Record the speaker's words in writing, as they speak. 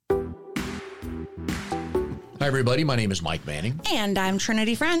Hi, everybody. My name is Mike Manning. And I'm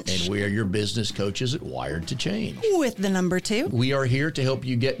Trinity French. And we are your business coaches at Wired to Change. With the number 2. We are here to help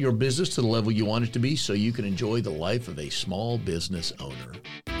you get your business to the level you want it to be so you can enjoy the life of a small business owner.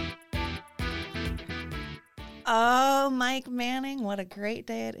 Oh, Mike Manning, what a great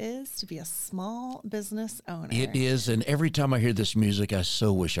day it is to be a small business owner. It is, and every time I hear this music, I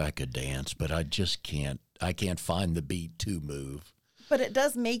so wish I could dance, but I just can't. I can't find the beat to move. But it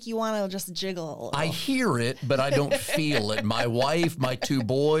does make you want to just jiggle a little. I hear it, but I don't feel it. My wife, my 2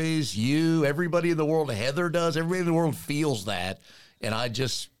 boys, you, everybody in the world, Heather does, everybody in the world feels that, and I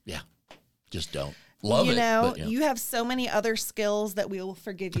just don't. Love it. But, you have so many other skills that we will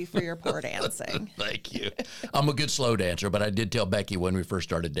forgive you for your poor dancing. Thank you. I'm a good slow dancer, but I did tell Becky when we first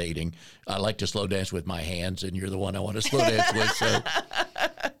started dating, I like to slow dance with my hands, and you're the one I want to slow dance with. So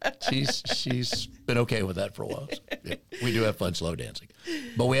she's been okay with that for a while. So, yeah, we do have fun slow dancing,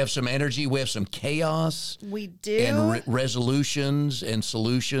 but we have some energy. We have some chaos. We do. And resolutions and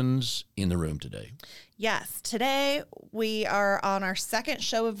solutions in the room today. Yes. Today we are on our second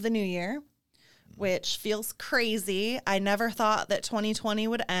show of the new year, which feels crazy. I never thought that 2020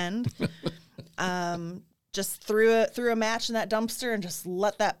 would end. Just threw a match in that dumpster and just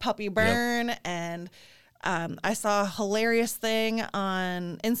let that puppy burn. Yep. And I saw a hilarious thing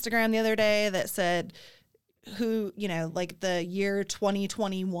on Instagram the other day that said the year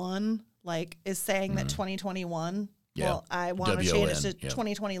 2021, is saying that 2021. Yeah. Well, I want to change it to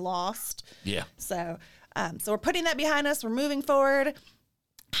 2020 lost. Yeah. So we're putting that behind us. We're moving forward.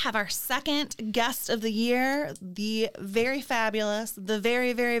 Have our second guest of the year, the very fabulous, the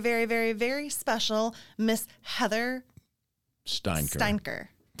very, very, very, very, very special Miss Heather Steinker.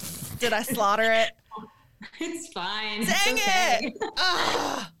 Did I slaughter it? It's fine. Dang it!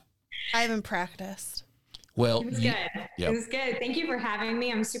 I haven't practiced. Well, it was good. It was good. Thank you for having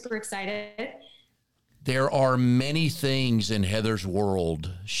me. I'm super excited. There are many things in Heather's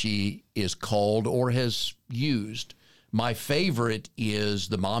world she is called or has used. My favorite is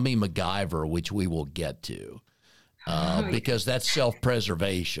the Mommy MacGyver, which we will get to, because that's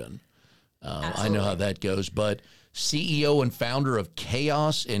self-preservation. I know how that goes. But CEO and founder of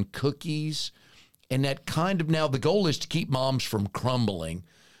Chaos and Cookies, and that kind of now the goal is to keep moms from crumbling,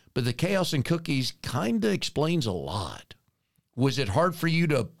 but the Chaos and Cookies kind of explains a lot. Was it hard for you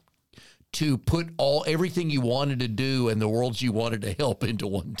to put everything you wanted to do and the worlds you wanted to help into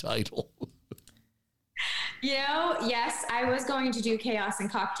one title? Yes, I was going to do Chaos and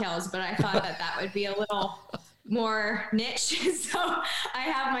Cocktails, but I thought that would be a little more niche. So I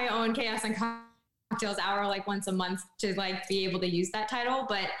have my own Chaos and Cocktails hour once a month to be able to use that title.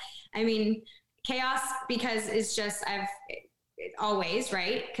 But I mean, Chaos, because it's just, always,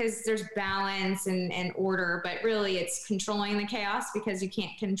 right? Because there's balance and order, but really it's controlling the chaos because you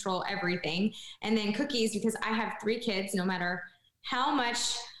can't control everything. And then Cookies, because I have 3 kids, no matter how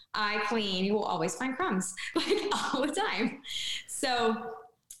much I clean, you will always find crumbs all the time. So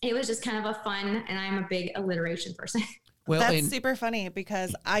it was just kind of a fun, and I'm a big alliteration person. Well, that's super funny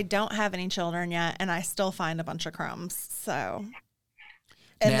because I don't have any children yet and I still find a bunch of crumbs. So,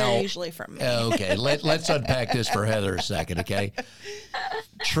 and now, they're usually from me. Okay. Let's unpack this for Heather a second. Okay.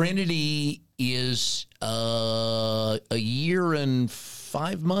 Trinity is a year and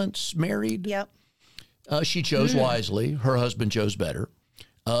 5 months married. Yep. She chose wisely. Her husband chose better.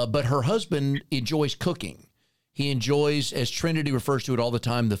 But her husband enjoys cooking. He enjoys, as Trinity refers to it all the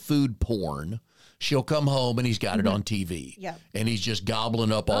time, the food porn. She'll come home and he's got it on TV. Yep. And he's just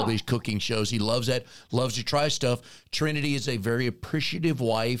gobbling up all these cooking shows. He loves that, loves to try stuff. Trinity is a very appreciative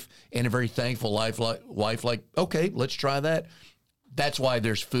wife and a very thankful wife. Okay, let's try that. That's why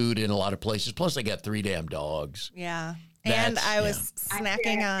there's food in a lot of places. Plus, they got 3 damn dogs. Yeah. And I was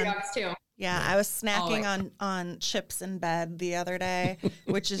snacking on dogs too. Yeah, I was snacking on chips in bed the other day,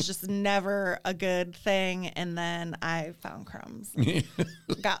 which is just never a good thing. And then I found crumbs.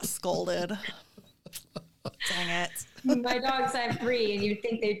 Got scolded. Dang it. My dogs, I have 3, and you'd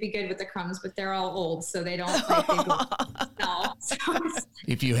think they'd be good with the crumbs, but they're all old, so they don't smell. So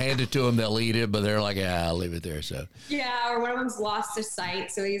if you hand it to them, they'll eat it, but they're like, I'll leave it there. So yeah, or one of them's lost his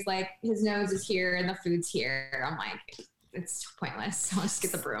sight, so he's like, his nose is here and the food's here. I'm like, it's pointless. I'll just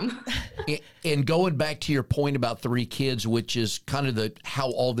get the broom. And going back to your point about 3 kids, which is kind of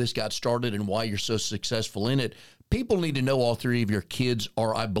how all this got started and why you're so successful in it. People need to know all 3 of your kids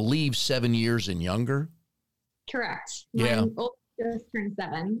are, I believe, 7 years and younger. Correct. Yeah. My oldest just turned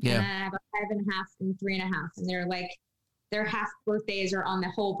 7. Yeah. And I have a 5.5 and 3.5, and they're their half birthdays are on the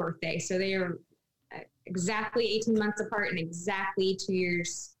whole birthday. So they are exactly 18 months apart and exactly 2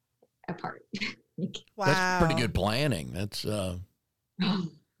 years apart. Wow. That's pretty good planning. That's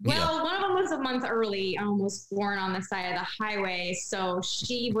Well, one of them was a month early, almost born on the side of the highway. So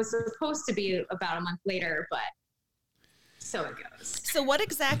she was supposed to be about a month later, but so it goes. So what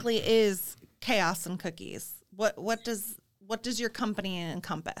exactly is Chaos and Cookies? What does your company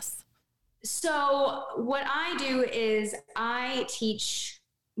encompass? So what I do is I teach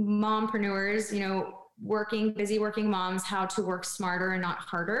mompreneurs, busy working moms, how to work smarter and not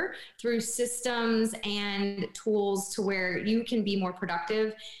harder through systems and tools to where you can be more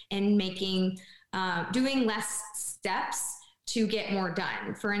productive and doing less steps to get more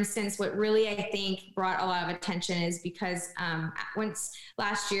done. For instance, what really I think brought a lot of attention is because once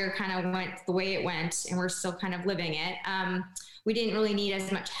last year kind of went the way it went, and we're still kind of living it, we didn't really need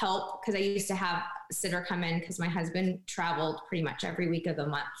as much help because I used to have a sitter come in because my husband traveled pretty much every week of the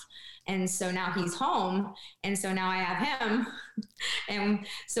month. And so now he's home. And so now I have him. And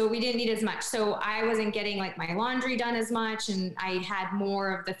so we didn't need as much. So I wasn't getting like my laundry done as much. And I had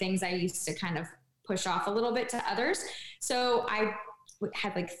more of the things I used to kind of push off a little bit to others. So I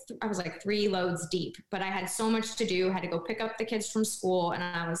had I was like 3 loads deep, but I had so much to do. I had to go pick up the kids from school. And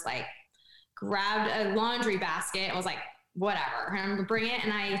I was like, grabbed a laundry basket. I was like, whatever, I'm gonna bring it.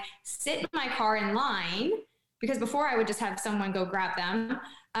 And I sit in my car in line because before I would just have someone go grab them.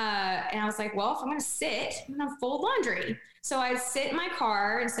 And I was like, well, if I'm going to sit, I'm going to fold laundry. So I sit in my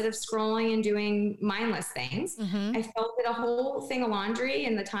car instead of scrolling and doing mindless things. Mm-hmm. I folded a whole thing of laundry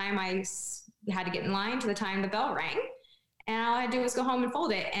in the time I had to get in line to the time the bell rang. And all I had to do was go home and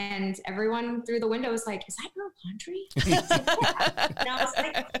fold it. And everyone through the window was like, is that your laundry? And I was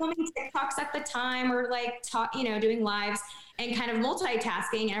like filming TikToks at the time or like doing lives and kind of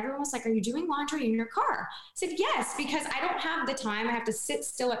multitasking. And everyone was like, are you doing laundry in your car? I said, yes, because I don't have the time. I have to sit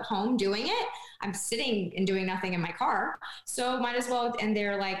still at home doing it. I'm sitting and doing nothing in my car. So might as well. And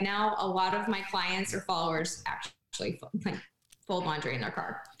they're like, now a lot of my clients or followers actually fold laundry in their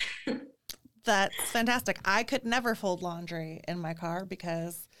car. That's fantastic. I could never fold laundry in my car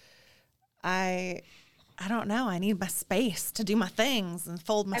because I don't know. I need my space to do my things and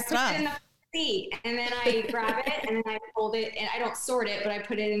fold my stuff. Put it in the seat, and then I grab it and then I fold it, and I don't sort it, but I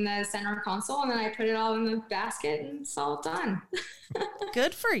put it in the center console and then I put it all in the basket and it's all done.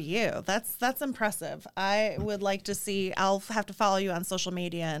 Good for you. That's impressive. I would like to see. I'll have to follow you on social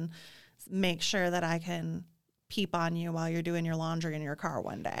media and make sure that I can peep on you while you're doing your laundry in your car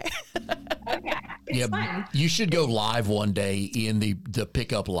one day. Okay. It's fun. You should go live one day in the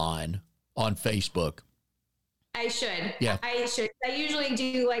pickup line on Facebook. I should. Yeah. I should. I usually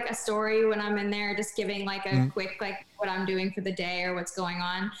do like a story when I'm in there, just giving like a quick, like what I'm doing for the day or what's going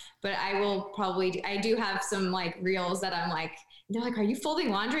on. But I do have some like reels that I'm like, they're like, are you folding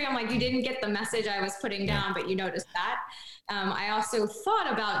laundry? I'm like, you didn't get the message I was putting down, but you noticed that. I also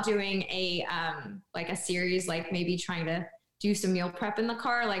thought about doing a series, like maybe trying to do some meal prep in the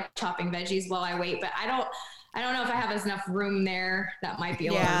car, like chopping veggies while I wait, but I don't know if I have enough room there. That might be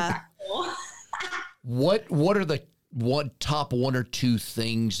a little impactful. What are the top 1 or 2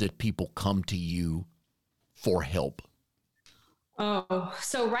 things that people come to you for help? Oh,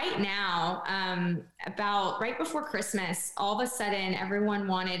 so right now, about right before Christmas, all of a sudden everyone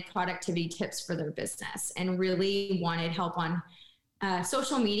wanted productivity tips for their business and really wanted help on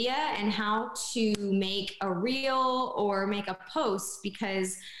social media and how to make a reel or make a post,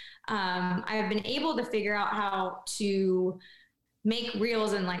 because I've been able to figure out how to make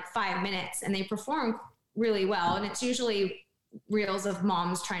reels in like 5 minutes and they perform really well. And it's usually reels of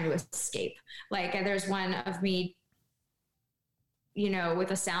moms trying to escape. Like there's one of me,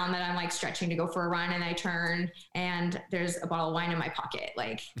 with a sound that I'm like stretching to go for a run, and I turn and there's a bottle of wine in my pocket,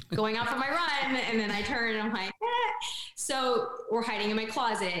 like going out for my run. And then I turn and I'm like, So we're hiding in my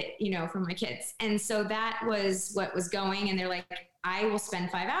closet, from my kids. And so that was what was going. And they're like, I will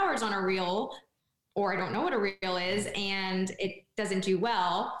spend 5 hours on a reel, or I don't know what a reel is, and it doesn't do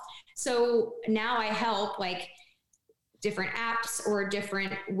well. So now I help like different apps or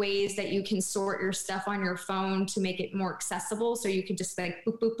different ways that you can sort your stuff on your phone to make it more accessible. So you can just like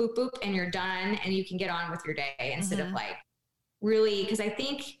boop, boop, boop, boop, and you're done and you can get on with your day instead of like really, because I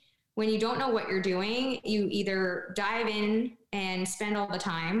think when you don't know what you're doing, you either dive in and spend all the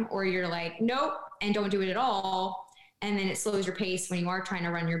time, or you're like, nope, and don't do it at all. And then it slows your pace when you are trying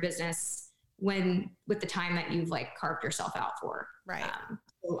to run your business with the time that you've like carved yourself out for. Right.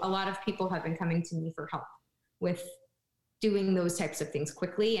 So a lot of people have been coming to me for help with doing those types of things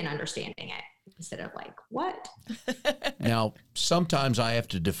quickly and understanding it instead of like, what? Now, sometimes I have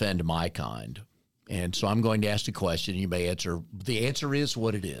to defend my kind. And so I'm going to ask the question. You may answer. The answer is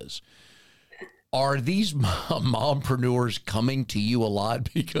what it is. Are these mompreneurs coming to you a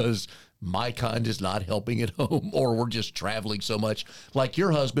lot because my kind is not helping at home, or we're just traveling so much, like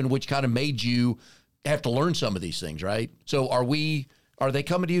your husband, which kind of made you have to learn some of these things, right? So are they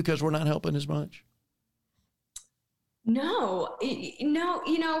coming to you because we're not helping as much? No,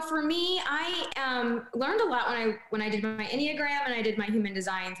 for me, I learned a lot when I did my Enneagram and I did my human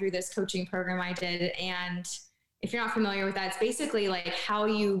design through this coaching program I did. And if you're not familiar with that, it's basically like how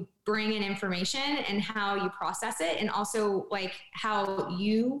you bring in information and how you process it, and also like how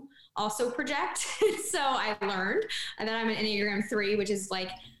you also project. So I learned that I'm an Enneagram 3, which is like,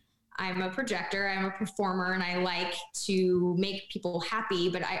 I'm a projector, I'm a performer, and I like to make people happy,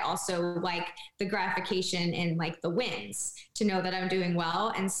 but I also like the gratification and like the wins to know that I'm doing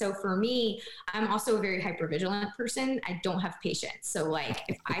well. And so for me, I'm also a very hypervigilant person. I don't have patience. So like,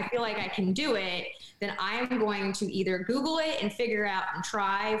 if I feel like I can do it, then I'm going to either Google it and figure it out and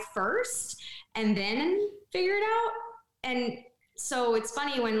try first and then figure it out. And so it's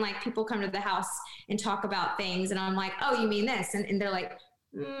funny when like people come to the house and talk about things and I'm like, oh, you mean this? And they're like,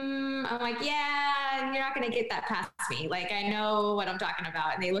 I'm like, yeah, you're not going to get that past me. Like, I know what I'm talking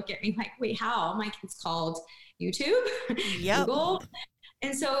about. And they look at me like, wait, how? I'm like, it's called YouTube, Yep. Google.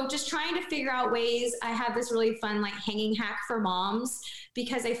 And so just trying to figure out ways. I have this really fun, like hanging hack for moms,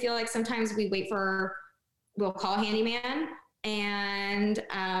 because I feel like sometimes we wait we'll call a handyman. And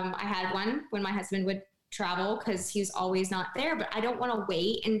I had one when my husband would travel because he's always not there, but I don't want to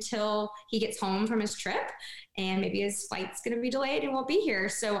wait until he gets home from his trip and maybe his flight's going to be delayed and won't be here.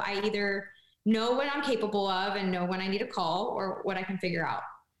 So I either know what I'm capable of and know when I need a call or what I can figure out.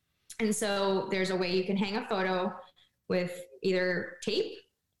 And so there's a way you can hang a photo with either tape,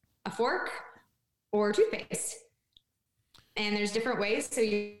 a fork, or toothpaste. And there's different ways. So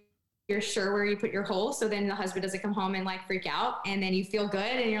you're sure where you put your hole. So then the husband doesn't come home and like freak out, and then you feel good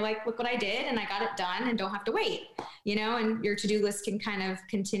and you're like, look what I did. And I got it done and don't have to wait, and your to-do list can kind of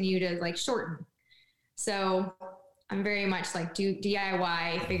continue to like shorten. So I'm very much like do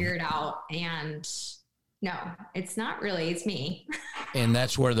DIY, figure it out. And no, it's not really, it's me. And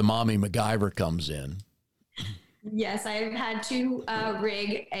that's where the mommy MacGyver comes in. Yes, I've had to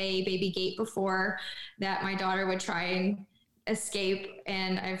rig a baby gate before that my daughter would try and escape,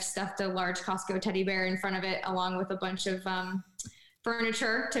 and I've stuffed a large Costco teddy bear in front of it along with a bunch of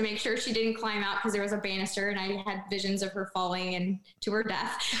furniture to make sure she didn't climb out because there was a banister and I had visions of her falling and to her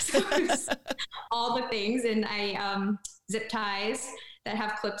death. So it was all the things. And I zip ties that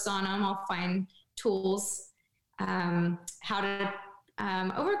have clips on them. I'll find tools, how to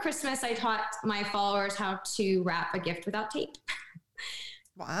over Christmas I taught my followers how to wrap a gift without tape.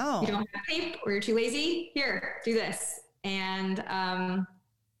 Wow. You don't have tape or you're too lazy, here, do this. And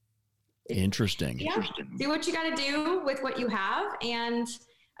Interesting. Yeah, do what you got to do with what you have. And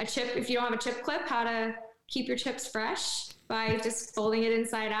a chip, if you don't have a chip clip, how to keep your chips fresh by just folding it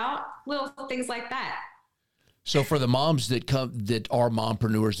inside out, little things like that. So for the moms that are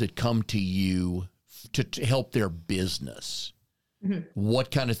mompreneurs that come to you to help their business, mm-hmm.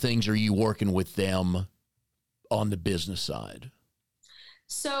 What kind of things are you working with them on the business side?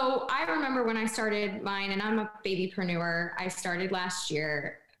 So I remember when I started mine, and I'm a babypreneur, I started last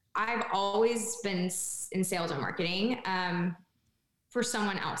year. I've always been in sales and marketing for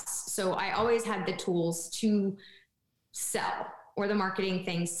someone else. So I always had the tools to sell or the marketing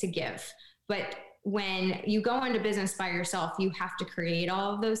things to give. But when you go into business by yourself, you have to create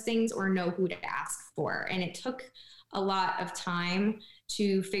all of those things or know who to ask for. And it took a lot of time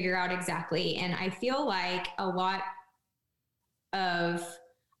to figure out exactly. And I feel like I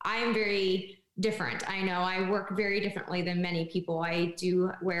am very different. I know I work very differently than many people. I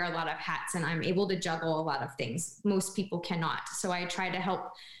do wear a lot of hats and I'm able to juggle a lot of things. Most people cannot. So I try to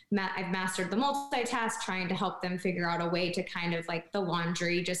help. I've mastered the multitask, trying to help them figure out a way to kind of like the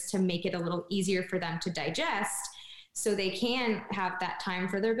laundry, just to make it a little easier for them to digest so they can have that time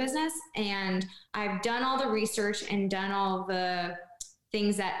for their business. And I've done all the research and done all the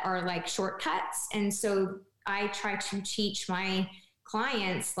things that are like shortcuts. And so I try to teach my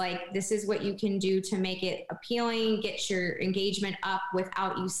clients, like, this is what you can do to make it appealing, get your engagement up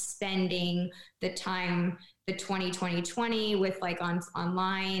without you spending the time, the 20 with like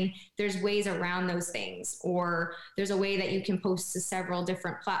online. There's ways around those things, or there's a way that you can post to several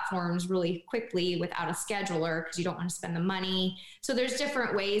different platforms really quickly without a scheduler because you don't want to spend the money. So there's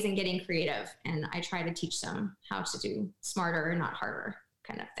different ways in getting creative, and I try to teach them how to do smarter, not harder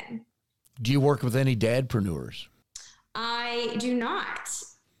kind of thing. Do you work with any dadpreneurs? I do not.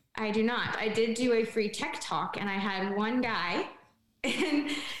 I did do a free tech talk, and I had one guy, and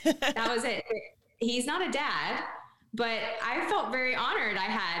that was it. He's not a dad, but I felt very honored I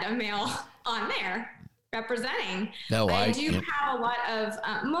had a male on there. representing. No, I do have a lot of,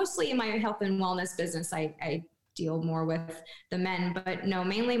 mostly in my health and wellness business, I deal more with the men, but no,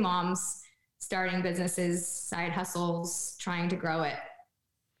 mainly moms starting businesses, side hustles, trying to grow it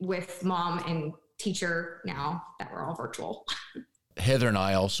with mom and teacher now that we're all virtual. Heather and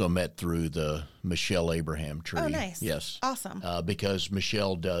I also met through the Michelle Abraham tree. Oh, nice. Yes. Awesome. Because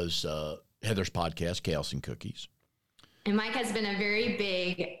Michelle does Heather's podcast, Chaos and Cookies. And Mike has been a very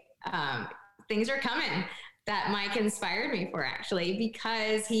big, things are coming that Mike inspired me for, actually,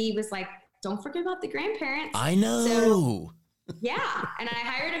 because he was like, don't forget about the grandparents. I know. So, yeah. And I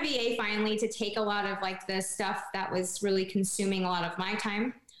hired a VA finally to take a lot of like the stuff that was really consuming a lot of my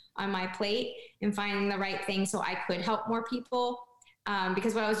time on my plate and finding the right thing so I could help more people.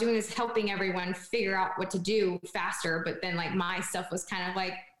 Because what I was doing is helping everyone figure out what to do faster. But then like my stuff was kind of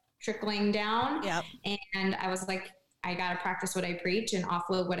like trickling down. Yep. And I was like, I got to practice what I preach and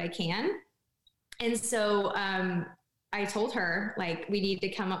offload what I can. And so, I told her, like, we need to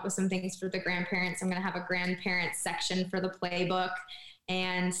come up with some things for the grandparents. I'm going to have a grandparents section for the playbook.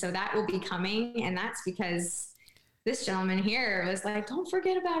 And so that will be coming. And that's because this gentleman here was like, don't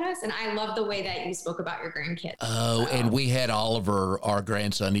forget about us. And I love the way that you spoke about your grandkids. Oh, so. And we had Oliver, our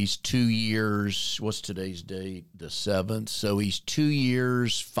grandson. He's 2 years. What's today's date? The 7th. So he's 2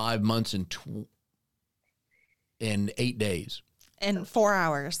 years, 5 months, and 8 days. In 4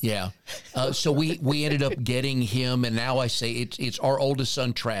 hours. Yeah. So we ended up getting him, and now I say it's our oldest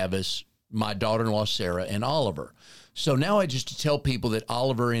son, Travis, my daughter-in-law, Sarah, and Oliver. So now I just tell people that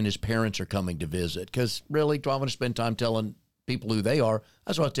Oliver and his parents are coming to visit, because really, do I want to spend time telling people who they are?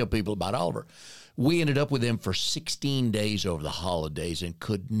 That's what I tell people about Oliver. We ended up with him for 16 days over the holidays and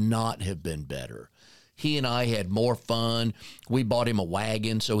could not have been better. He and I had more fun. We bought him a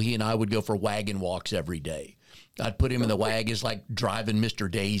wagon, so he and I would go for wagon walks every day. I'd put him in the wagon. It's like driving Mr.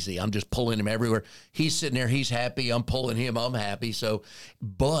 Daisy. I'm just pulling him everywhere. He's sitting there. He's happy. I'm pulling him. I'm happy. So,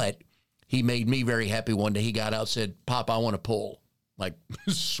 but he made me very happy one day. He got out and said, Pop, I want to pull. Like,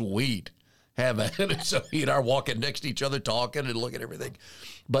 sweet. Have at it. So he and I are walking next to each other, talking and looking at everything.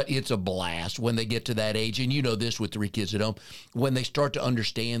 But it's a blast when they get to that age. And you know this with 3 kids at home. When they start to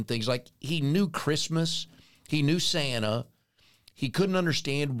understand things like he knew Christmas. He knew Santa. He couldn't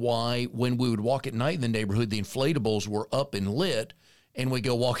understand why when we would walk at night in the neighborhood, the inflatables were up and lit, and we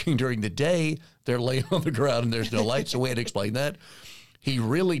go walking during the day, they're laying on the ground and there's no light. So we had to explain that. He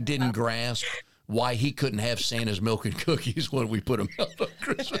really didn't grasp why he couldn't have Santa's milk and cookies when we put him out on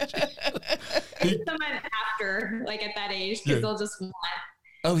Christmas. Someone after, like at that age, because they'll just want.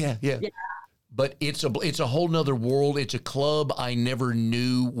 Oh, yeah. But it's a whole nother world. It's a club I never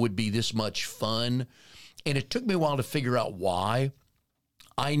knew would be this much fun. And it took me a while to figure out why.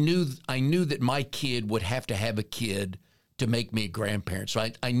 I knew that my kid would have to have a kid to make me a grandparent. So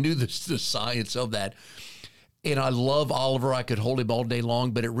I knew the science of that. And I love Oliver. I could hold him all day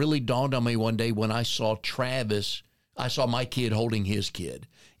long. But it really dawned on me one day when I saw Travis. I saw my kid holding his kid.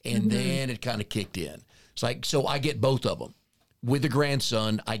 And then it kind of kicked in. It's like, so I get both of them. With the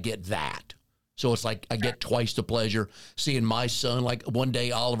grandson, I get that. So it's like I get twice the pleasure seeing my son. Like one day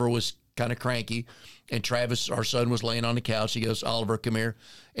Oliver was kind of cranky. And Travis, our son, was laying on the couch. He goes, Oliver, come here.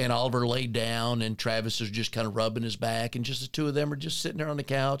 And Oliver laid down, and Travis is just kind of rubbing his back. And just the two of them are just sitting there on the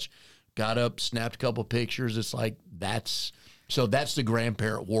couch. Got up, snapped a couple pictures. It's like, that's the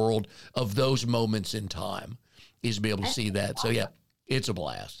grandparent world of those moments in time, is to be able to see that. So, yeah, it's a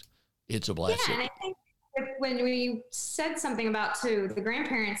blast. It's a blast. Yeah, and I think when we said something about, too, the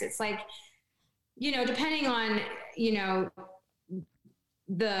grandparents, it's like, you know, depending on, you know,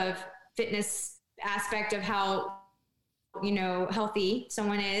 the fitness aspect of how, you know, healthy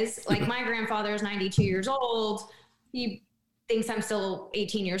someone is. Like my grandfather is 92 years old. He thinks I'm still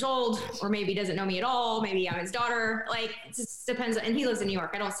 18 years old, or maybe doesn't know me at all. Maybe I'm his daughter. Like it just depends. And he lives in New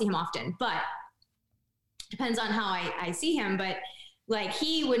York. I don't see him often, but depends on how I see him. But like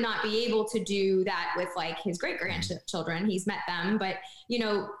he would not be able to do that with like his great grandchildren. He's met them, but you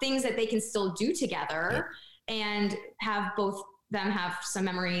know, things that they can still do together and have both them have some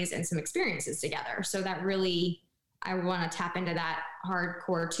memories and some experiences together. So that really, I want to tap into that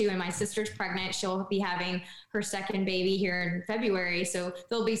hardcore too. And my sister's pregnant. She'll be having her second baby here in February. So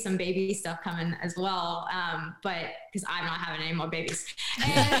there'll be some baby stuff coming as well. But because I'm not having any more babies.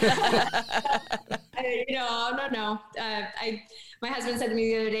 And, you know, no. My husband said to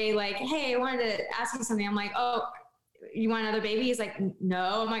me the other day, like, hey, I wanted to ask you something. I'm like, oh, you want another baby? He's like,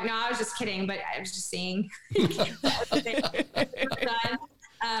 no. I'm like, no, I was just kidding, but I was just saying.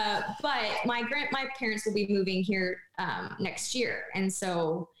 But my parents will be moving here next year, and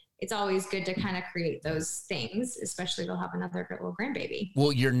so it's always good to kind of create those things, especially they'll have another little grandbaby.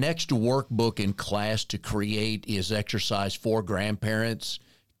 Well, your next workbook and class to create is exercise for grandparents,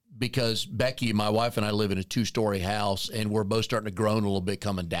 because Becky, my wife, and I live in a 2-story house, and we're both starting to groan a little bit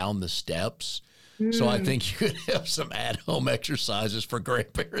coming down the steps. So I think you could have some at-home exercises for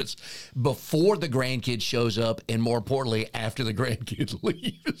grandparents before the grandkid shows up, and more importantly, after the grandkid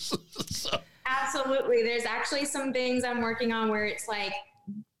leaves. So. Absolutely. There's actually some things I'm working on where it's like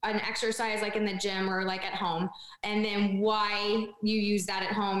an exercise like in the gym or like at home, and then why you use that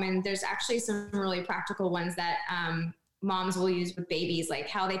at home. And there's actually some really practical ones that moms will use with babies, like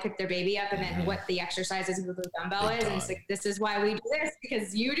how they pick their baby up and then what the exercises with the dumbbell is. And it's like, this is why we do this,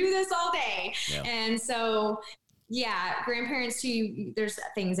 because you do this all day. Yeah. And so, yeah, grandparents too, there's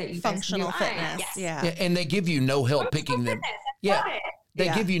things that you functional fitness. Yes. Yeah. And they give you no help picking them. Yeah. They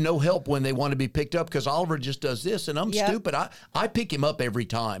give you no help when they want to be picked up, because Oliver just does this, and I'm stupid. I pick him up every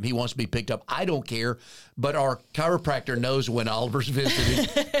time he wants to be picked up. I don't care, but our chiropractor knows when Oliver's visiting,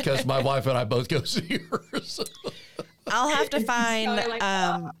 because my wife and I both go see her. So. I'll have to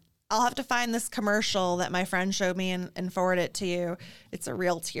find this commercial that my friend showed me and forward it to you. It's a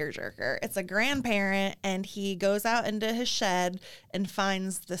real tearjerker. It's a grandparent, and he goes out into his shed and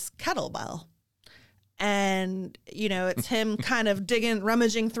finds this kettlebell. And, you know, it's him kind of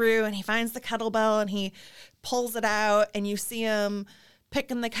rummaging through, and he finds the kettlebell and he pulls it out, and you see him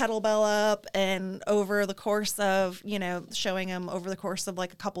picking the kettlebell up, and over the course of, you know, showing him over the course of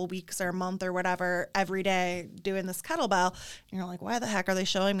like a couple weeks or a month or whatever, every day doing this kettlebell. And you're like, why the heck are they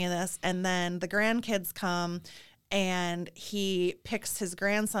showing me this? And then the grandkids come, and he picks his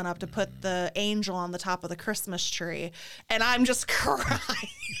grandson up to put the angel on the top of the Christmas tree. And I'm just crying.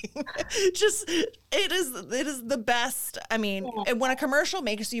 It is the best. I mean, when a commercial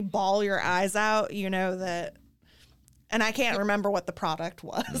makes you bawl your eyes out, you know that. And I can't remember what the product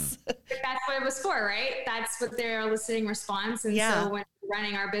was. That's what it was for, right? That's what their eliciting response. And so when we're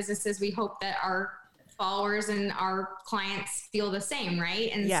running our businesses, we hope that our followers and our clients feel the same,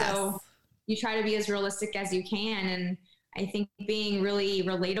 right? And so you try to be as realistic as you can. And I think being really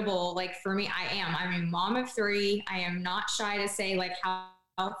relatable, like for me, I'm a mom of 3. I am not shy to say like how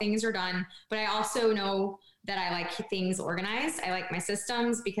things are done, but I also know that I like things organized. I like my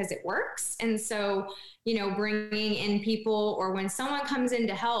systems because it works. And so, you know, bringing in people, or when someone comes in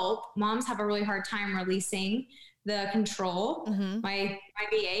to help, moms have a really hard time releasing the control. Mm-hmm. My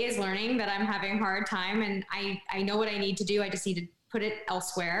BA is learning that I'm having a hard time, and I know what I need to do. I just need to put it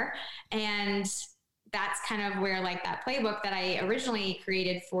elsewhere. And that's kind of where like that playbook that I originally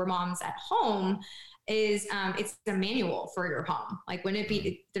created for moms at home is, it's a manual for your home. Like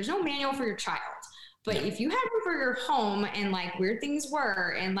there's no manual for your child. But if you have one for your home, and like weird things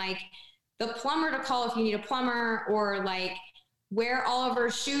were, and like the plumber to call if you need a plumber, or like where all of our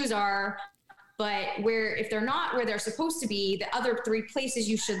shoes are, but if they're not where they're supposed to be, the other 3 places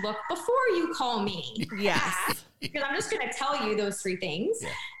you should look before you call me. Yes. Because I'm just going to tell you those 3 things. Yeah.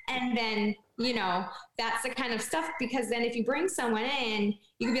 And then, you know, that's the kind of stuff, because then if you bring someone in,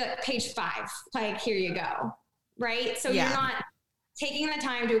 you can be like page 5, like, here you go. Right. So you're not taking the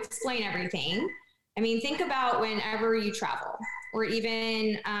time to explain everything. I mean, think about whenever you travel, or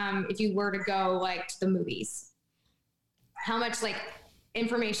even if you were to go like to the movies, how much like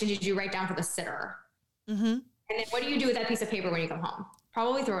information did you write down for the sitter? Mm-hmm. And then what do you do with that piece of paper when you come home?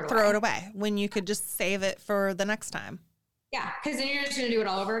 Probably throw it away when you could just save it for the next time. Yeah, because then you're just going to do it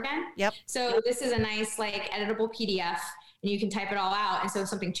all over again. Yep. So this is a nice like editable PDF, and you can type it all out. And so if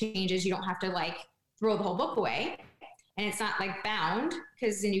something changes, you don't have to like throw the whole book away. And it's not like bound,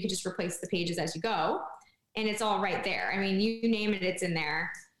 because then you can just replace the pages as you go, and it's all right there. I mean, you name it, it's in there,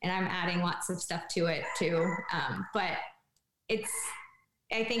 and I'm adding lots of stuff to it too. But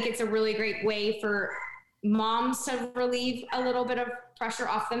I think it's a really great way for moms to relieve a little bit of pressure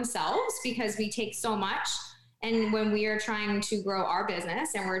off themselves, because we take so much. And when we are trying to grow our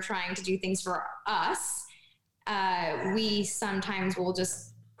business and we're trying to do things for us, we sometimes will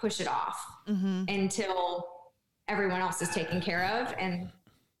just push it off until everyone else is taken care of, and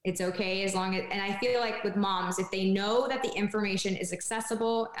it's okay as long as, and I feel like with moms, if they know that the information is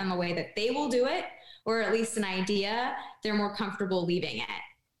accessible and the way that they will do it, or at least an idea, they're more comfortable leaving it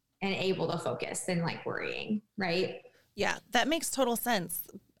and able to focus than like worrying. Right. Yeah. That makes total sense.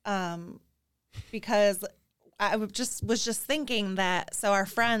 Because I was just thinking that, so our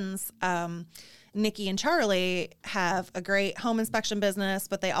friends, Nikki and Charlie, have a great home inspection business,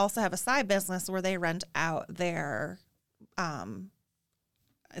 but they also have a side business where they rent out their, I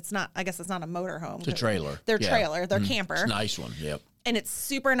guess it's not a motorhome. It's a trailer. Their trailer, their camper. It's a nice one. Yep. And it's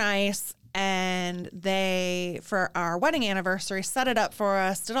super nice. And they, for our wedding anniversary, set it up for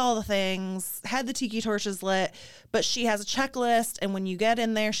us, did all the things, had the tiki torches lit, but she has a checklist. And when you get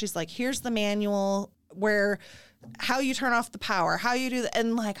in there, she's like, here's the manual where, how you turn off the power, how you do that.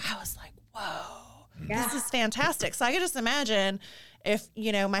 And like, I was like, whoa, this is fantastic. So I could just imagine if,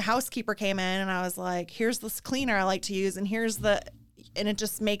 you know, my housekeeper came in and I was like, here's this cleaner I like to use. And here's the, and it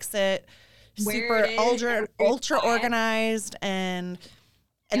just makes it super ultra organized. And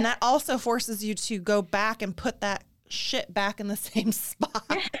that also forces you to go back and put that shit back in the same spot.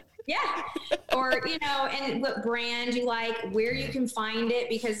 Yeah. Or, you know, and what brand you like, where you can find it,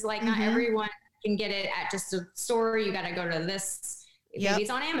 because like not everyone can get it at just a store. You got to go to this. Maybe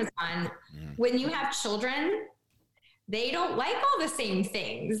it's on Amazon. When you have children, they don't like all the same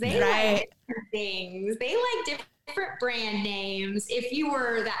things. They like different things. They like different brand names. If you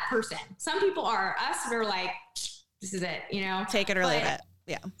were that person, some people are. Us, we're like, this is it, you know, take it or leave it.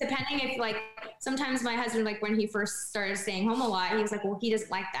 Yeah. Depending if like, sometimes my husband, like when he first started staying home a lot, he was like, well, he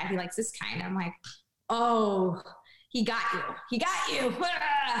doesn't like that. He likes this kind. I'm like, oh, he got you,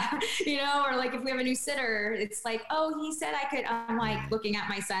 you know, or like if we have a new sitter, it's like, oh, he said I could, I'm like looking at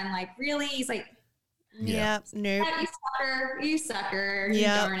my son, like, really? He's like, nope. You sucker, you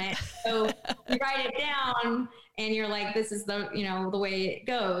darn it. So you write it down and you're like, this is the, you know, the way it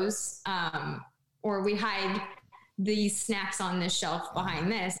goes. Or we hide these snacks on this shelf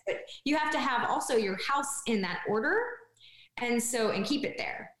behind this, but you have to have also your house in that order. And keep it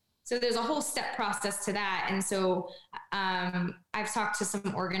there. So there's a whole step process to that. And so I've talked to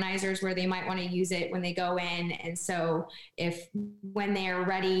some organizers where they might want to use it when they go in. And so when they are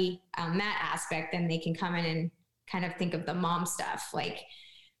ready on that aspect, then they can come in and kind of think of the mom stuff. Like,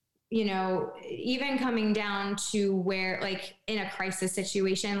 you know, even coming down to where, like in a crisis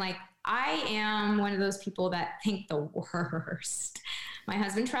situation, like I am one of those people that think the worst. My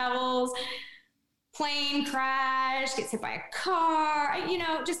husband travels, plane crash, gets hit by a car, you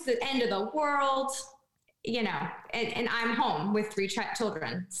know, just the end of the world, you know, and I'm home with 3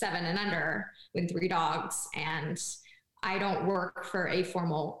 children, 7 and under, with 3 dogs. And I don't work for a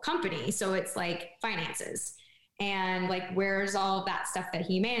formal company. So it's like finances and like, where's all of that stuff that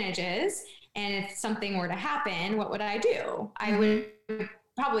he manages? And if something were to happen, what would I do? I would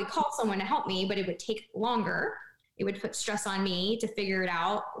probably call someone to help me, but it would take longer. It would put stress on me to figure it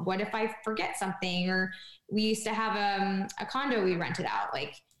out. What if I forget something? Or we used to have a condo we rented out.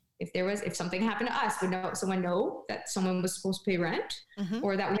 Like if something happened to us, would someone know that someone was supposed to pay rent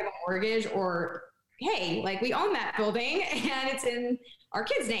or that we have a mortgage, or, hey, like we own that building and it's in our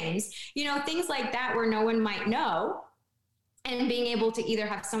kids' names, you know, things like that where no one might know. And being able to either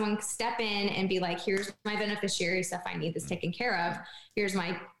have someone step in and be like, here's my beneficiary stuff, I need this taken care of. Here's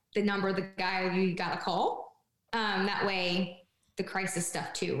the number of the guy you got to call. That way the crisis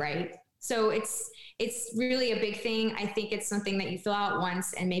stuff too, right? So it's really a big thing. I think it's something that you fill out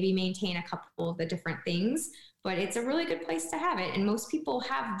once and maybe maintain a couple of the different things, but it's a really good place to have it. And most people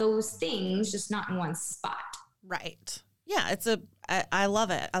have those things, just not in one spot. Right. Yeah. I love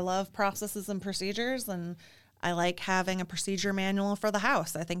it. I love processes and procedures, and I like having a procedure manual for the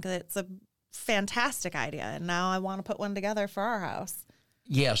house. I think that it's a fantastic idea. And now I want to put one together for our house.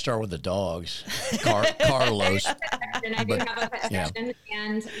 Yeah, start with the dogs. Carlos. And I do have a pet section,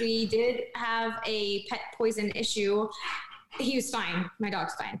 and we did have a pet poison issue. He was fine. My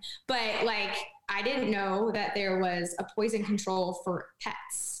dog's fine. But like, I didn't know that there was a poison control for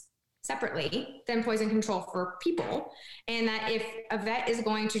pets separately than poison control for people. And that if a vet is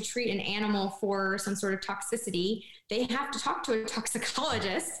going to treat an animal for some sort of toxicity, they have to talk to a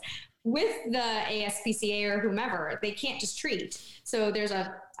toxicologist with the ASPCA or whomever. They can't just treat. So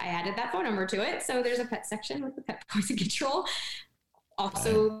I added that phone number to it. So there's a pet section with the pet poison control.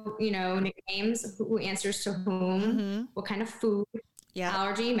 Also, you know, nicknames, who answers to whom, what kind of food,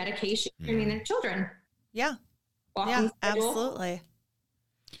 allergy, medication. I mean, they're children. Yeah. Walking schedule, absolutely.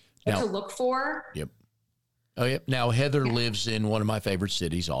 What to look for. Yep. Oh, yep. Now, Heather lives in one of my favorite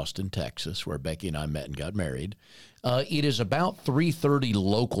cities, Austin, Texas, where Becky and I met and got married. It is about 3:30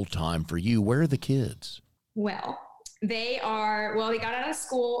 local time for you. Where are the kids? Well, they got out of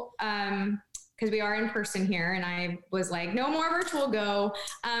school because we are in person here. And I was like, no more virtual go.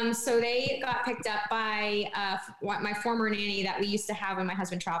 So they got picked up by my former nanny that we used to have when my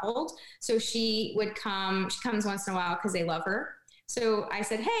husband traveled. So she comes once in a while because they love her. So I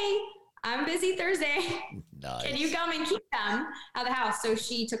said, hey, I'm busy Thursday. Nice. Can you come and keep them out of the house? So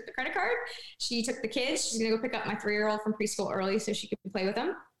she took the credit card. She took the kids. She's going to go pick up my 3-year-old from preschool early so she can play with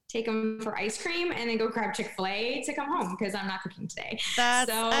them, take them for ice cream, and then go grab Chick-fil-A to come home because I'm not cooking today.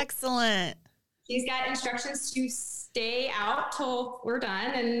 That's excellent. she's got instructions to stay out till we're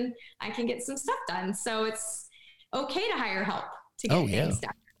done and I can get some stuff done. So it's okay to hire help to get things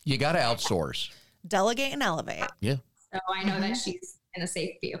done. You got to outsource. Delegate and elevate. Yeah. So I know that she's in a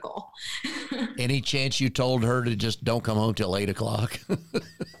safe vehicle. Any chance you told her to just don't come home till 8 o'clock?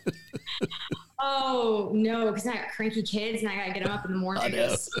 Oh, no, because I got cranky kids and I got to get them up in the morning. To go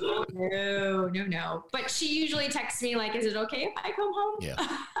to school. No. But she usually texts me like, is it okay if I come home? Yeah.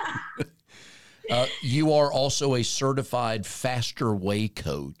 You are also a certified Faster Way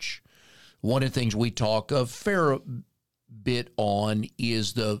coach. One of the things we talk a fair bit on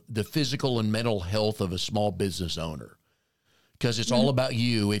is the physical and mental health of a small business owner. Because it's all about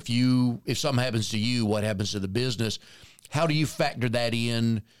you. If something happens to you, what happens to the business? How do you factor that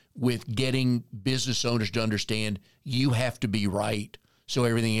in with getting business owners to understand you have to be right so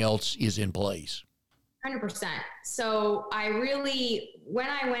everything else is in place? 100%. So I really, when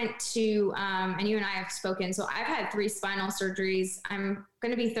I went to, and you and I have spoken, so I've had 3 spinal surgeries. I'm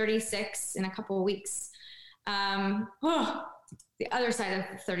going to be 36 in a couple of weeks. The other side of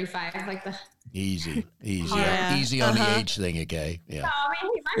 35, like the easy on the age thing, okay? Yeah. No, I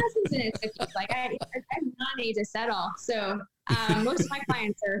mean, my husband's in his 50s. Like I'm not ageist at all. So most of my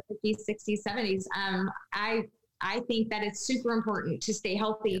clients are 50s, 60s, 70s. I think that it's super important to stay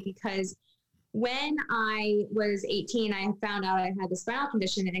healthy because when I was 18, I found out I had the spinal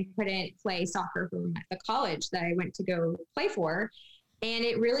condition and I couldn't play soccer for the college that I went to go play for. And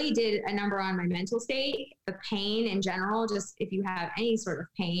it really did a number on my mental state, the pain in general. Just if you have any sort of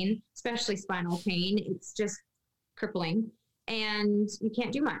pain, especially spinal pain, it's just crippling and you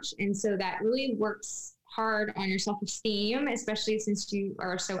can't do much. And so that really works hard on your self-esteem, especially since you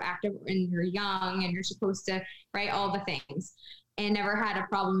are so active and you're young and you're supposed to write all the things. And never had a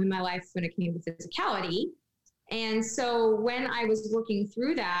problem in my life when it came to physicality. And so when I was working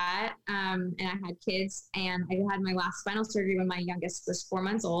through that, and I had kids and I had my last spinal surgery when my youngest was 4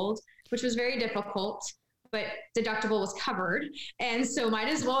 months old, which was very difficult, but deductible was covered. And so might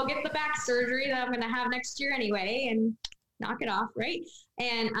as well get the back surgery that I'm going to have next year anyway and knock it off. Right.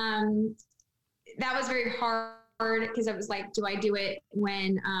 And that was very hard because I was like, do I do it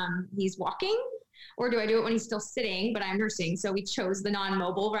when he's walking? Or do I do it when he's still sitting, but I'm nursing? So we chose the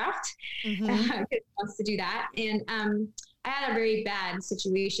non-mobile route because he wants to do that. And I had a very bad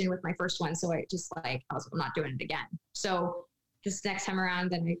situation with my first one. So I just I'm not doing it again. So this next time around,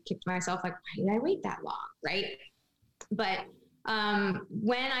 then I kicked myself like, why did I wait that long? Right. But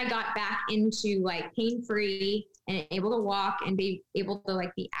when I got back into like pain-free and able to walk and be able to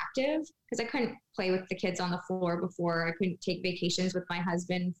like be active, because I couldn't play with the kids on the floor before. I couldn't take vacations with my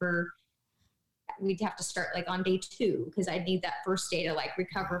husband we'd have to start like on day 2 because I'd need that first day to like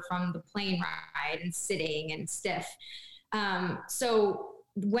recover from the plane ride and sitting and stiff. So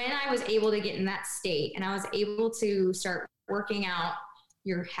when I was able to get in that state and I was able to start working out,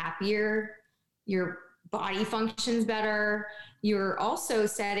 you're happier, your body functions better. You're also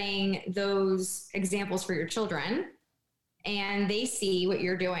setting those examples for your children and they see what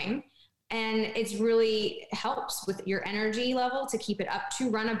you're doing. And it's really helps with your energy level to keep it up to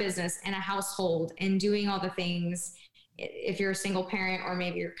run a business and a household and doing all the things. If you're a single parent, or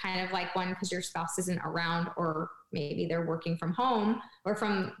maybe you're kind of like one because your spouse isn't around, or maybe they're working from home or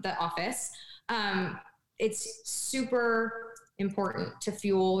from the office. It's super important to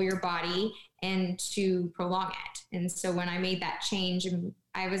fuel your body and to prolong it. And so when I made that change,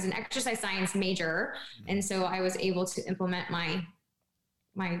 I was an exercise science major. And so I was able to implement my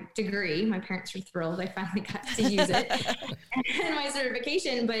degree. My parents were thrilled. I finally got to use it and my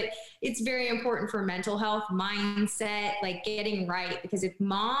certification, but it's very important for mental health, mindset, like getting right. Because if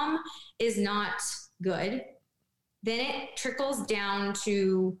mom is not good, then it trickles down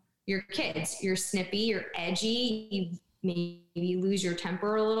to your kids. You're snippy, you're edgy, you maybe lose your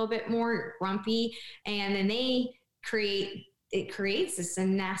temper a little bit more, you're grumpy, and then it creates this a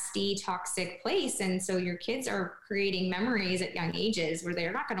nasty, toxic place. And so your kids are creating memories at young ages where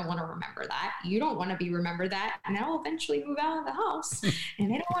they're not going to want to remember that. You don't want to be remembered that. And they'll eventually move out of the house and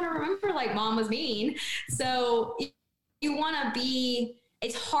they don't want to remember like mom was mean. So you want to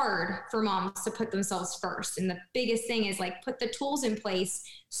it's hard for moms to put themselves first. And the biggest thing is like put the tools in place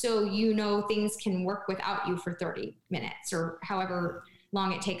so you know things can work without you for 30 minutes or however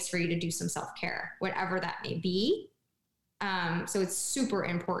long it takes for you to do some self-care, whatever that may be. So it's super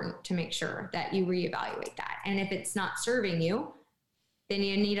important to make sure that you reevaluate that. And if it's not serving you, then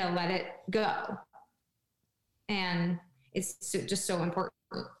you need to let it go. And it's just so important.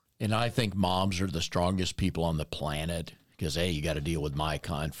 And I think moms are the strongest people on the planet because, hey, you got to deal with my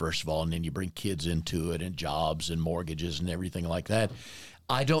kind, first of all, and then you bring kids into it and jobs and mortgages and everything like that.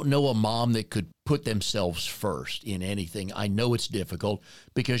 I don't know a mom that could put themselves first in anything. I know it's difficult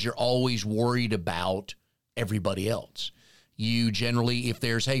because you're always worried about everybody else. You generally, if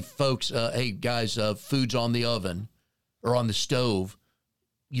there's, hey, folks, hey, guys, food's on the oven or on the stove,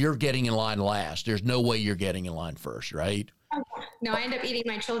 you're getting in line last. There's no way you're getting in line first, right? No, I end up eating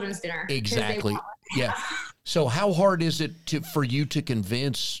my children's dinner. Exactly. Yeah. So how hard is it for you to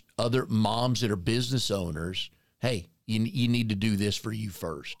convince other moms that are business owners, hey, you need to do this for you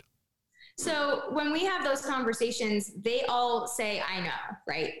first? So when we have those conversations, they all say, I know,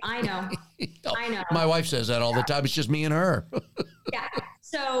 right? I know. I know. My wife says that all the time. It's just me and her. Yeah.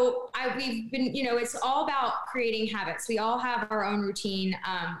 So we've been, it's all about creating habits. We all have our own routine.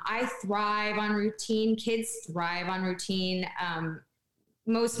 I thrive on routine. Kids thrive on routine.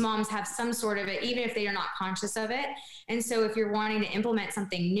 Most moms have some sort of it, even if they are not conscious of it. And so if you're wanting to implement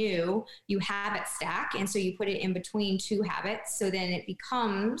something new, you habit stack. And so you put it in between two habits. So then it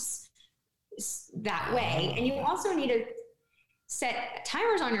becomes that way. And you also need to set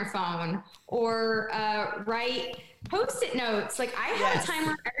timers on your phone or write Post-it notes. Like I have a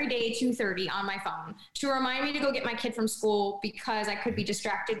timer every day, 2:30 on my phone to remind me to go get my kid from school because I could be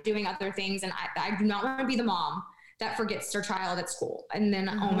distracted doing other things. And I do not want to be the mom that forgets their child at school. And then,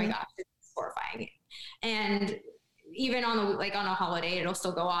 oh my gosh, it's horrifying. And even on a holiday, it'll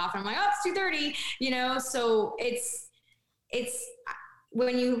still go off. And I'm like, oh, it's 2:30, so it's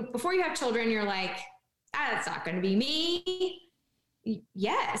before you have children, you're like, it's not going to be me.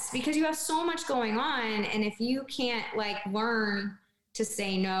 Yes, because you have so much going on. And if you can't learn to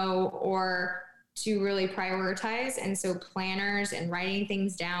say no or to really prioritize, and so planners and writing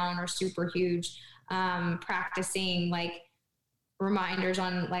things down are super huge. Practicing reminders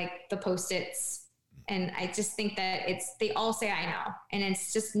on the Post-its. And I just think that they all say, I know. And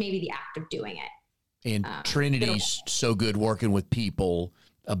it's just maybe the act of doing it. And Trinity's so good working with people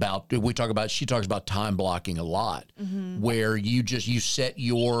she talks about time blocking a lot, where you set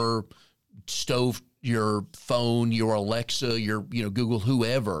your stove, your phone, your Alexa, your, Google,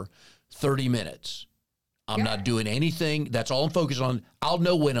 whoever, 30 minutes. I'm not doing anything. That's all I'm focused on. I'll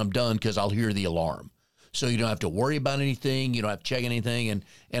know when I'm done because I'll hear the alarm. So you don't have to worry about anything. You don't have to check anything.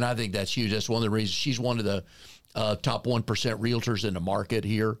 And I think that's huge. That's one of the reasons she's one of the top 1% realtors in the market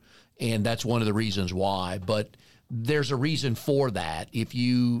here. And that's one of the reasons why. But there's a reason for that. If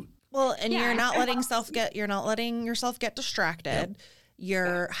you you're not letting yourself get distracted. Yep.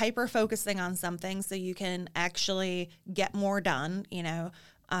 You're hyper focusing on something so you can actually get more done.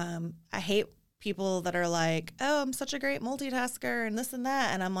 I hate people that are like, oh, I'm such a great multitasker and this and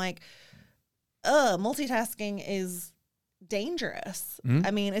that. And I'm like, multitasking is dangerous. Mm-hmm.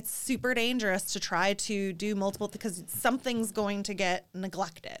 I mean, it's super dangerous to try to do multiple because something's going to get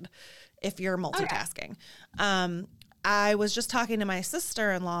neglected if you're multitasking. Okay. I was just talking to my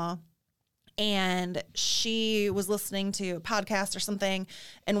sister-in-law and she was listening to a podcast or something.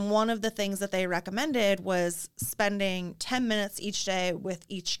 And one of the things that they recommended was spending 10 minutes each day with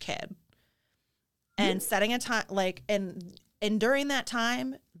each kid and setting a time, and during that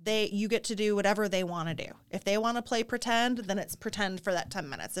time, you get to do whatever they want to do. If they want to play pretend, then it's pretend for that 10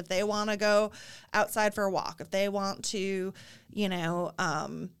 minutes. If they want to go outside for a walk, if they want to,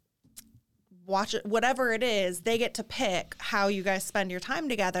 watch it, whatever it is, they get to pick how you guys spend your time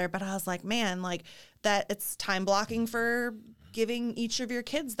together. But I was like, man, that it's time blocking for giving each of your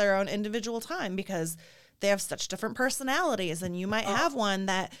kids their own individual time because they have such different personalities. And you might have one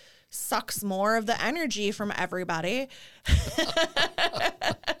that sucks more of the energy from everybody.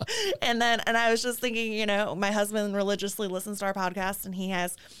 And I was just thinking, my husband religiously listens to our podcast and he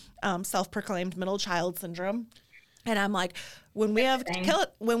has self-proclaimed middle child syndrome. And I'm like, when we have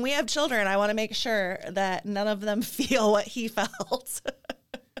children, I want to make sure that none of them feel what he felt.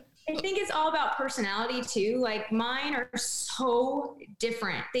 I think it's all about personality too. Mine are so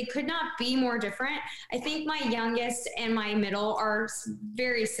different. They could not be more different. I think my youngest and my middle are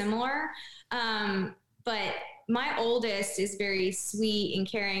very similar. But my oldest is very sweet and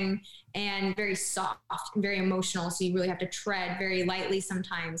caring and very soft and very emotional. So you really have to tread very lightly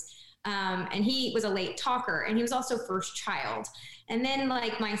sometimes. And he was a late talker and he was also first child. And then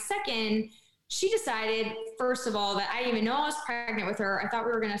my second, she decided, first of all, that I didn't even know I was pregnant with her. I thought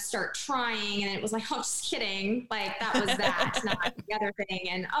we were going to start trying. And it was oh, just kidding. That was that, not the other thing.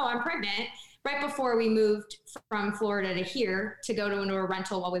 And, oh, I'm pregnant. Right before we moved from Florida to here to go into a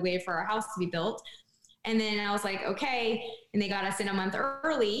rental while we waited for our house to be built. And then I was like, okay. And they got us in a month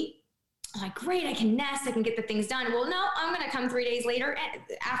early. I'm like, great, I can nest, I can get the things done. Well, no, I'm going to come 3 days later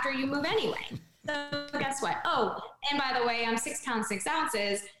after you move anyway. So guess what? Oh, and by the way, I'm 6 pounds, 6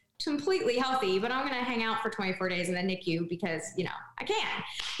 ounces. completely healthy, but I'm going to hang out for 24 days in the NICU because, you know, I can,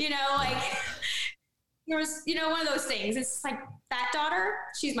 you know, like there was, you know, one of those things. It's like that daughter,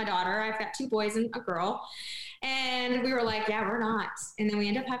 she's my daughter. I've got 2 boys and a girl. And we were like, yeah, we're not. And then we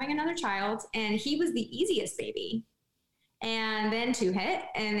ended up having another child, and he was the easiest baby. And then 2 hit,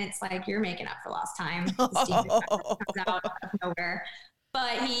 and it's like, you're making up for lost time. Comes out of nowhere.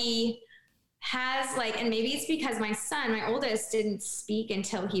 But he has like, and maybe it's because my son, my oldest, didn't speak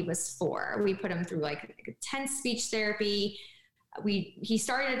until he was 4. We put him through like intense speech therapy. He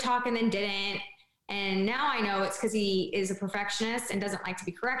started to talk and then didn't. And now I know it's because he is a perfectionist and doesn't like to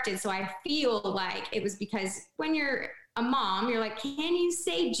be corrected. So I feel like it was because when you're a mom, you're like, can you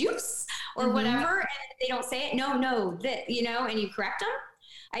say juice or whatever? And they don't say it. No, that, you know, and you correct them.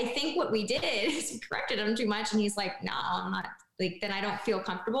 I think what we did is we corrected him too much. And he's like, no, I'm not, like, then I don't feel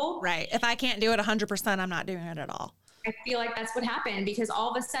comfortable. Right. If I can't do it 100%, I'm not doing it at all. I feel like that's what happened, because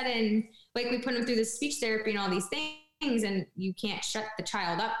all of a sudden, like, we put him through this speech therapy and all these things, and you can't shut the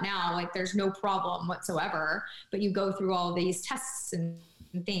child up now. Like, there's no problem whatsoever, but you go through all these tests and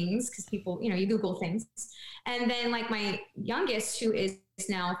things because people, you know, you Google things. And then like my youngest, who is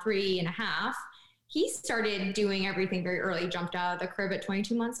now 3.5, he started doing everything very early, jumped out of the crib at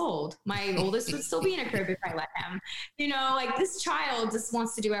 22 months old. My oldest would still be in a crib if I let him. You know, like, this child just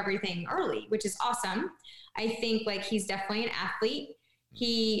wants to do everything early, which is awesome. I think like he's definitely an athlete.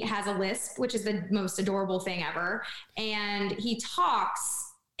 He has a lisp, which is the most adorable thing ever. And he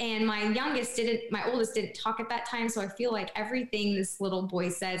talks, and my oldest didn't talk at that time. So I feel like everything this little boy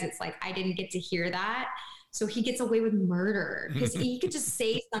says, it's like, I didn't get to hear that. So he gets away with murder because he could just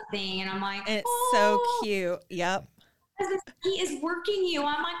say something. And I'm like, it's so cute. Yep. He is working you.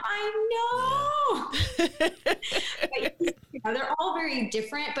 I'm like, I know. But, you know, they're all very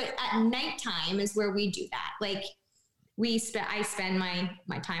different, but at nighttime is where we do that. Like, I spend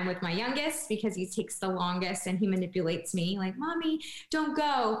my time with my youngest because he takes the longest, and he manipulates me like, mommy, don't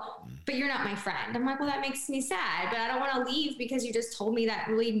go, but you're not my friend. I'm like, well, that makes me sad, but I don't want to leave because you just told me that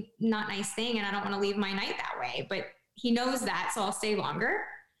really not nice thing, and I don't want to leave my night that way. But he knows that, so I'll stay longer.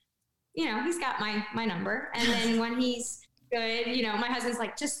 You know, he's got my number. And then when he's good, you know, my husband's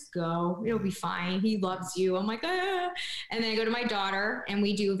like, just go, it'll be fine. He loves you. I'm like, ah. And then I go to my daughter, and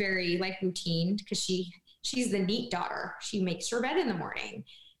we do very like routine, because she's the neat daughter. She makes her bed in the morning,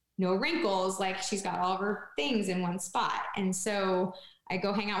 no wrinkles. Like, she's got all of her things in one spot. And so I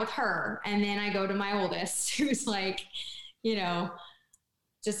go hang out with her. And then I go to my oldest, who's like, you know,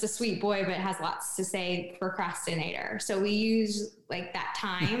 just a sweet boy, but has lots to say, procrastinator. So we use like that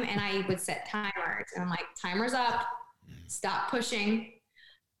time, and I would set timers, and I'm like, timer's up, stop pushing.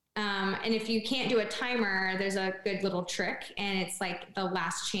 And if you can't do a timer, there's a good little trick, and it's like the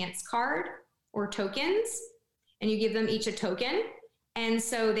last chance card or tokens, and you give them each a token. And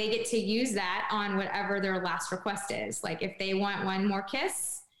so they get to use that on whatever their last request is. Like, if they want one more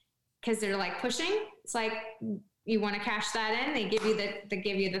kiss, because they're like pushing, it's like, you want to cash that in, they give you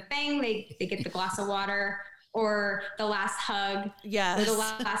the thing, they get the glass of water, or the last hug, yes, or the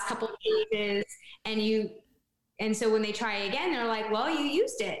last couple of pages. And so when they try again, they're like, well, you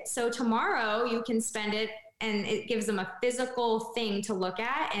used it, so tomorrow you can spend it. And it gives them a physical thing to look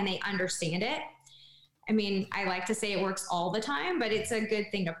at, and they understand it. I mean, I like to say it works all the time, but it's a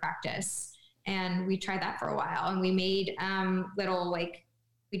good thing to practice. And we tried that for a while, and we made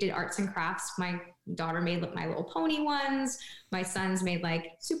we did arts and crafts. My daughter made My Little Pony ones. My sons made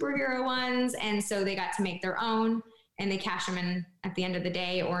like superhero ones. And so they got to make their own, and they cash them in at the end of the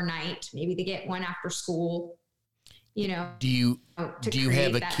day or night. Maybe they get one after school. You know, do you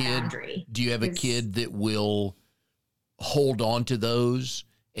have a kid? Boundary. Do you have a kid that will hold on to those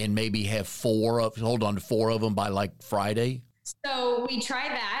and maybe hold on to 4 of them by like Friday? So we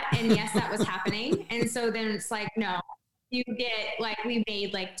tried that, and yes, that was happening. And so then it's like, no, you get like, we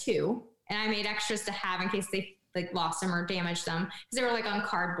made like 2, and I made extras to have in case they like lost them or damaged them, because they were like on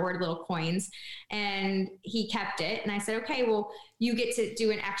cardboard little coins, and he kept it. And I said, okay, well, you get to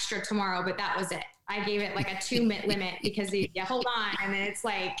do an extra tomorrow, but that was it. I gave it like a 2-minute limit because hold on. And then it's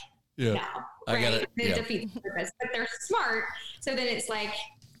like, no, right? It defeats the purpose, but they're smart. So then it's like,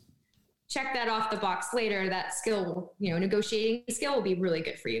 check that off the box later. That skill, you know, negotiating skill will be really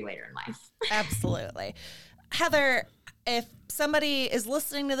good for you later in life. Absolutely. Heather, if somebody is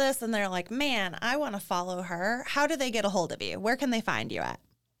listening to this and they're like, man, I want to follow her, how do they get a hold of you? Where can they find you at?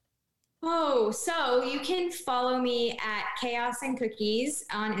 Oh, so you can follow me at Chaos and Cookies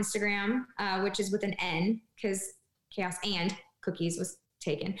on Instagram, which is with an N, because Chaos and Cookies was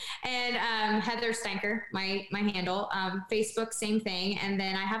taken. And Heather Stanker, my handle. Facebook, same thing. And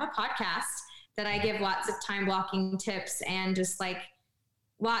then I have a podcast that I give lots of time blocking tips and just like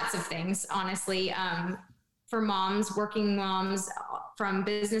lots of things, honestly. For moms, working moms, from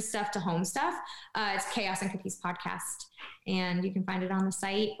business stuff to home stuff. It's Chaos and Cookies Podcast, and you can find it on the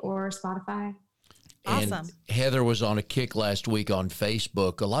site or Spotify. Awesome. And Heather was on a kick last week on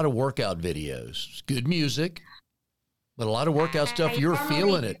Facebook. A lot of workout videos, good music, but a lot of workout stuff. You're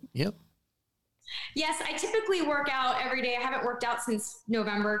feeling it. Yep. Yes, I typically work out every day. I haven't worked out since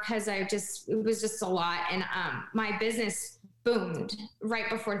November because it was just a lot. And my business boomed right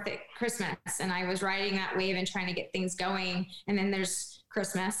before Christmas, and I was riding that wave and trying to get things going. And then there's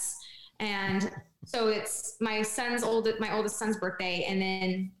Christmas. And so it's my oldest son's birthday. And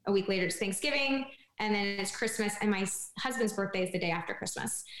then a week later it's Thanksgiving. And then it's Christmas, and my husband's birthday is the day after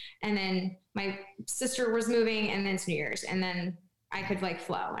Christmas. And then my sister was moving, and then it's New Year's. And then I could like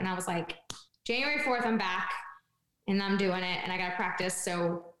flow. And I was like, January 4th, I'm back and I'm doing it, and I got to practice.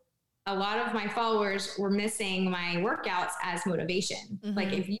 So a lot of my followers were missing my workouts as motivation. Mm-hmm.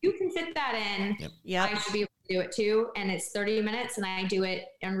 Like, if you can fit that in, I should be able to do it too. And it's 30 minutes and I do it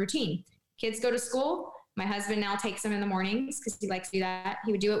in routine. Kids go to school. My husband now takes them in the mornings because he likes to do that.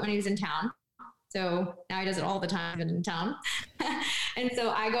 He would do it when he was in town. So now he does it all the time in town. And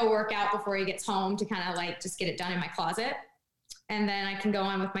so I go work out before he gets home to kind of like just get it done in my closet. And then I can go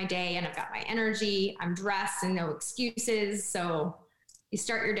on with my day, and I've got my energy. I'm dressed and no excuses. So you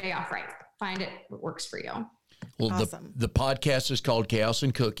start your day off right. Find it what works for you. Well, awesome. The podcast is called Chaos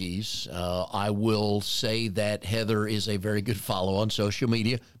and Cookies. I will say that Heather is a very good follow on social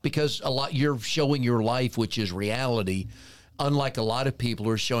media because you're showing your life, which is reality. Unlike a lot of people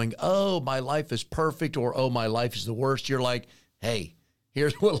who are showing, oh, my life is perfect, or, oh, my life is the worst. You're like, hey,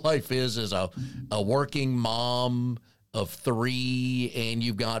 here's what life is as a working mom of 3, and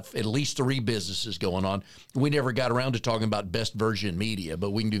you've got at least 3 businesses going on. We never got around to talking about Best Version Media,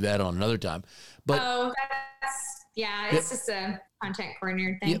 but we can do that on another time. But it's just a content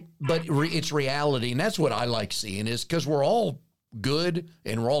coordinator thing. Yeah, but it's reality, and that's what I like seeing, is because we're all good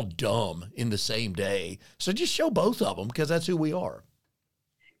and we're all dumb in the same day. So just show both of them, because that's who we are.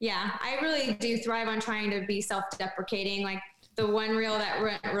 Yeah, I really do thrive on trying to be self-deprecating. Like, the one reel that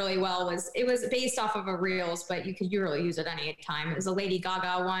went really well was based off of a Reels, but you could really use it any time. It was a Lady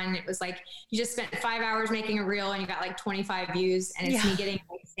Gaga one. It was like, you just spent 5 hours making a reel and you got like 25 views, and it's me getting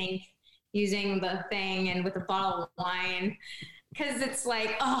like sync using the thing and with a bottle of wine. Cause it's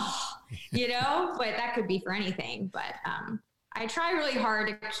like, but that could be for anything. But, I try really hard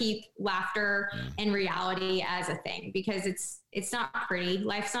to keep laughter and reality as a thing, because it's not pretty.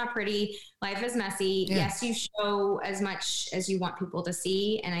 Life's not pretty. Life is messy. Yeah. Yes, you show as much as you want people to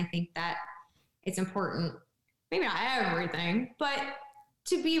see. And I think that it's important, maybe not everything, but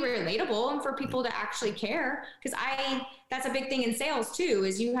to be relatable and for people to actually care. Because that's a big thing in sales too,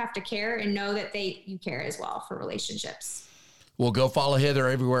 is you have to care and know that you care as well for relationships. Well, go follow Heather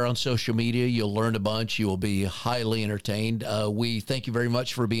everywhere on social media. You'll learn a bunch. You will be highly entertained. We thank you very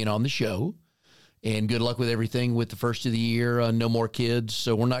much for being on the show, and good luck with everything with the first of the year. No more kids.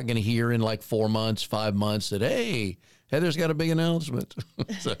 So we're not going to hear in like 4 months, 5 months that, hey, Heather's got a big announcement.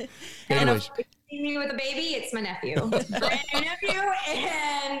 So, anyways. See me with a baby, it's my nephew. Brand new nephew,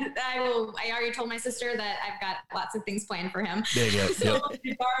 and I already told my sister that I've got lots of things planned for him. There you go. So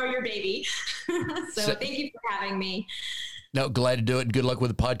borrow your baby. So thank you for having me. No, glad to do it. Good luck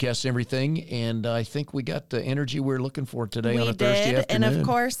with the podcast and everything. And I think we got the energy we're looking for today on a Thursday afternoon. And of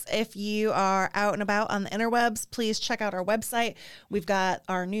course, if you are out and about on the interwebs, please check out our website. We've got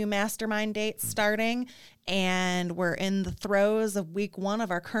our new mastermind dates starting, and we're in the throes of week 1 of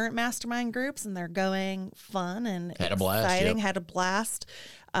our current mastermind groups, and they're going fun and exciting. Had a blast.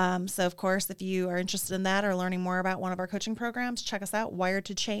 So, of course, if you are interested in that or learning more about one of our coaching programs, check us out,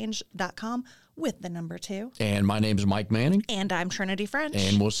 wiredtochange.com with the number 2. And my name is Mike Manning. And I'm Trinity French.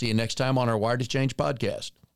 And we'll see you next time on our Wired to Change podcast.